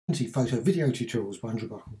Affinity Photo video tutorials by Andrew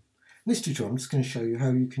Buckle. In this tutorial I'm just going to show you how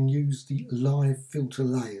you can use the live filter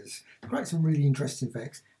layers to create some really interesting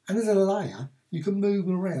effects. And as a layer you can move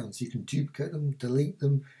them around, so you can duplicate them, delete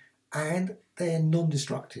them, and they're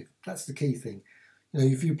non-destructive. That's the key thing. You know,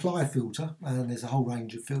 if you apply a filter, and there's a whole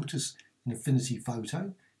range of filters in Affinity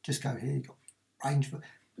Photo, just go here, you've got range,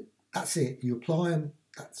 that's it, you apply them,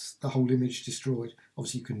 that's the whole image destroyed.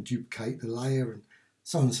 Obviously you can duplicate the layer and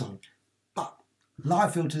so on and so on. But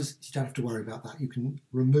live filters, you don't have to worry about that. You can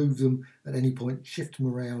remove them at any point, shift them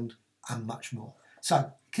around, and much more.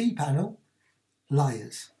 So, key panel,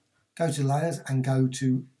 layers. Go to layers and go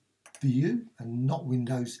to view, and not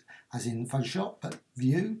windows as in Photoshop, but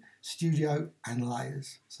view, studio, and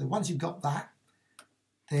layers. So once you've got that,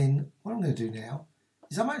 then what I'm going to do now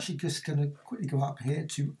is I'm actually just going to quickly go up here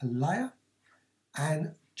to a layer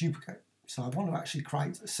and duplicate. So I want to actually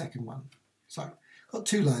create a second one. So I've got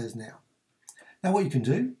two layers now. Now what you can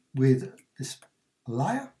do with this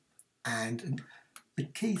layer, and the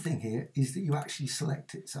key thing here is that you actually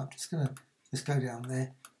select it. So I'm just going to just go down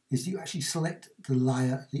there, is you actually select the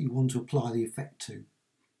layer that you want to apply the effect to.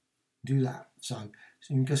 Do that. So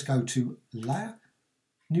you can just go to layer,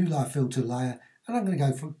 new live filter layer, and I'm going to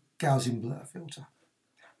go for Gaussian blur filter.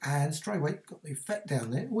 And straight away you've got the effect down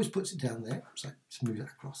there, it always puts it down there, so just move that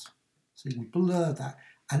across. So you can blur that,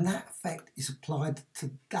 and that effect is applied to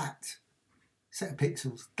that set of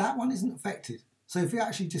pixels. That one isn't affected. So if you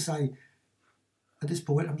actually just say, at this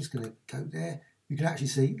point, I'm just going to go there, you can actually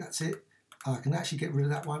see, that's it. I can actually get rid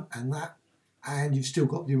of that one and that, and you've still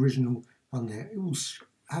got the original one there. It will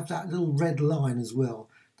have that little red line as well,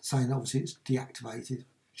 saying obviously it's deactivated,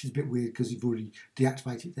 which is a bit weird because you've already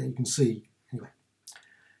deactivated it there. You can see, anyway.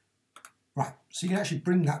 Right, so you can actually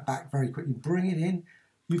bring that back very quickly, bring it in.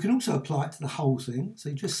 You can also apply it to the whole thing, so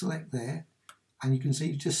you just select there, and you can see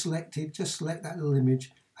you just select that little image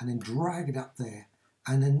and then drag it up there,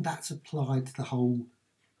 and then that's applied to the whole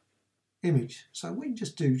image. So what you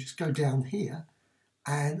just do, just go down here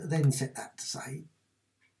and then set that to say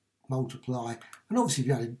multiply, and obviously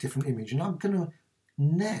you had a different image, and I'm going to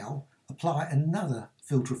now apply another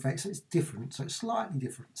filter effect so it's different, so it's slightly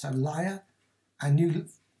different. So layer and new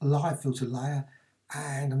live filter layer,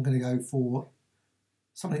 and I'm going to go for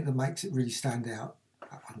something that makes it really stand out,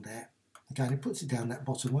 that one there. Again, it puts it down, that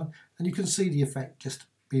bottom one, and you can see the effect just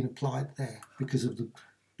being applied there because of the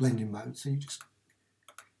blending mode. So you just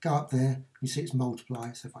go up there, you see it's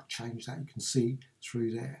multiply, so if I change that you can see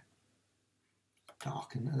through there,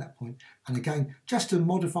 darken at that point. And again, just to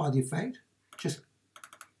modify the effect, just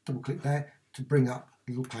double click there to bring up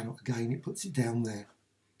the little panel. Again, it puts it down there,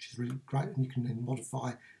 which is really great, and you can then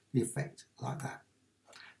modify the effect like that.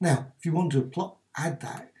 Now, if you want to add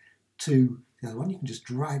that to the other one, you can just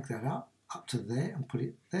drag that up to there and put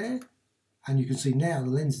it there, and you can see now the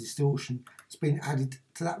lens distortion has been added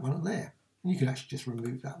to that one there. And you can actually just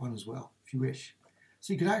remove that one as well if you wish.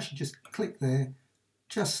 So you can actually just click there,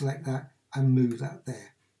 just select that and move that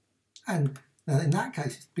there. And now in that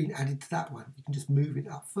case it's been added to that one. You can just move it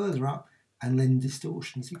up further up and lens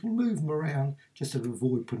distortion. So you can move them around just to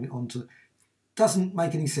avoid putting it onto. Doesn't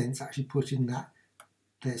make any sense actually putting that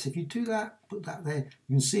there. So if you do that, put that there,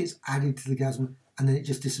 you can see it's added to the Gaussian, and then it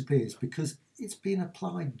just disappears because it's been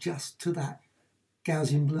applied just to that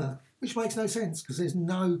Gaussian blur, which makes no sense because there's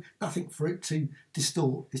nothing for it to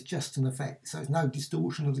distort. It's just an effect, so there's no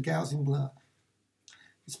distortion of the Gaussian blur.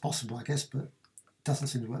 It's possible, I guess, but it doesn't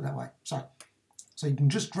seem to work that way. So you can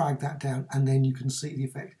just drag that down, and then you can see the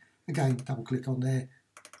effect. Again, double click on there,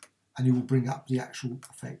 and you will bring up the actual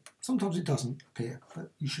effect. Sometimes it doesn't appear,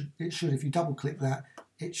 but it should. If you double click that,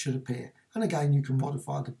 it should appear. And again, you can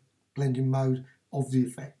modify the blending mode of the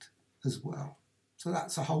effect as well. So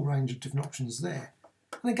that's a whole range of different options there.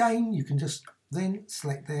 And again, you can just then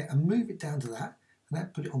select there and move it down to that, and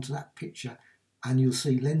then put it onto that picture, and you'll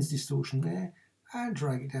see lens distortion there, and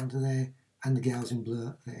drag it down to there, and the Gaussian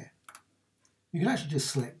blur there. You can actually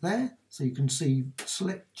just select there, so you can see,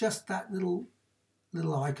 select just that little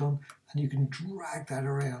icon, and you can drag that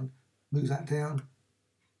around, move that down,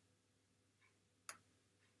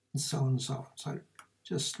 and so on and so on. So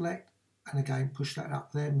just select, and again push that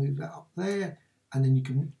up there, move that up there, and then you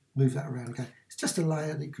can move that around again. It's just a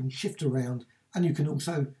layer that you can shift around, and you can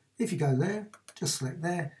also, if you go there, just select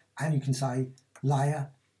there, and you can say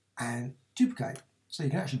layer and duplicate. So you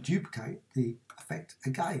can actually duplicate the effect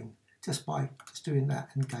again just by doing that,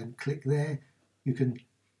 and again click there. You can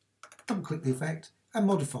double click the effect and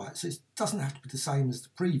modify it, so it doesn't have to be the same as the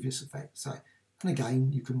previous effect. So, and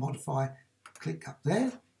again you can modify, click up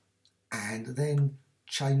there, and then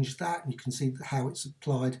change that, and you can see how it's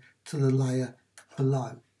applied to the layer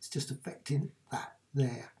below. It's just affecting that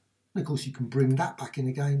there. And of course you can bring that back in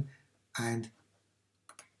again, and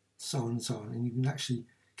so on and so on. And you can actually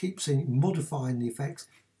keep seeing, modifying the effects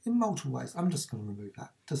in multiple ways. I'm just going to remove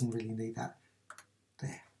that. Doesn't really need that.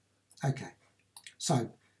 There. Okay. So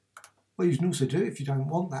what you can also do, if you don't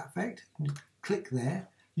want that effect, you can click there.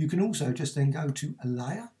 You can also just then go to a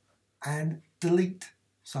layer and delete.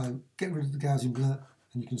 So get rid of the Gaussian blur,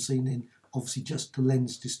 and you can see then obviously just the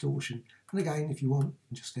lens distortion. And again, if you want, you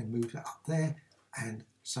can just then move that up there, and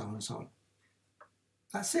so on and so on.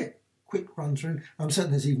 That's it. Quick run through. I'm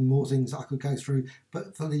certain there's even more things I could go through,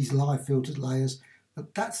 but for these live filtered layers,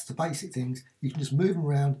 but that's the basic things. You can just move them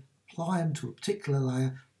around, apply them to a particular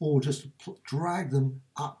layer, or just drag them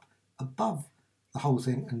up above the whole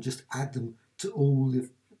thing and just add them to all the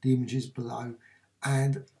images below.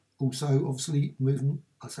 And also obviously move them,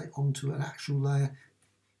 I say, onto an actual layer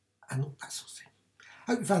and all that sort of thing.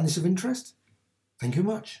 Hope you found this of interest. Thank you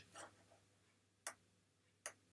much.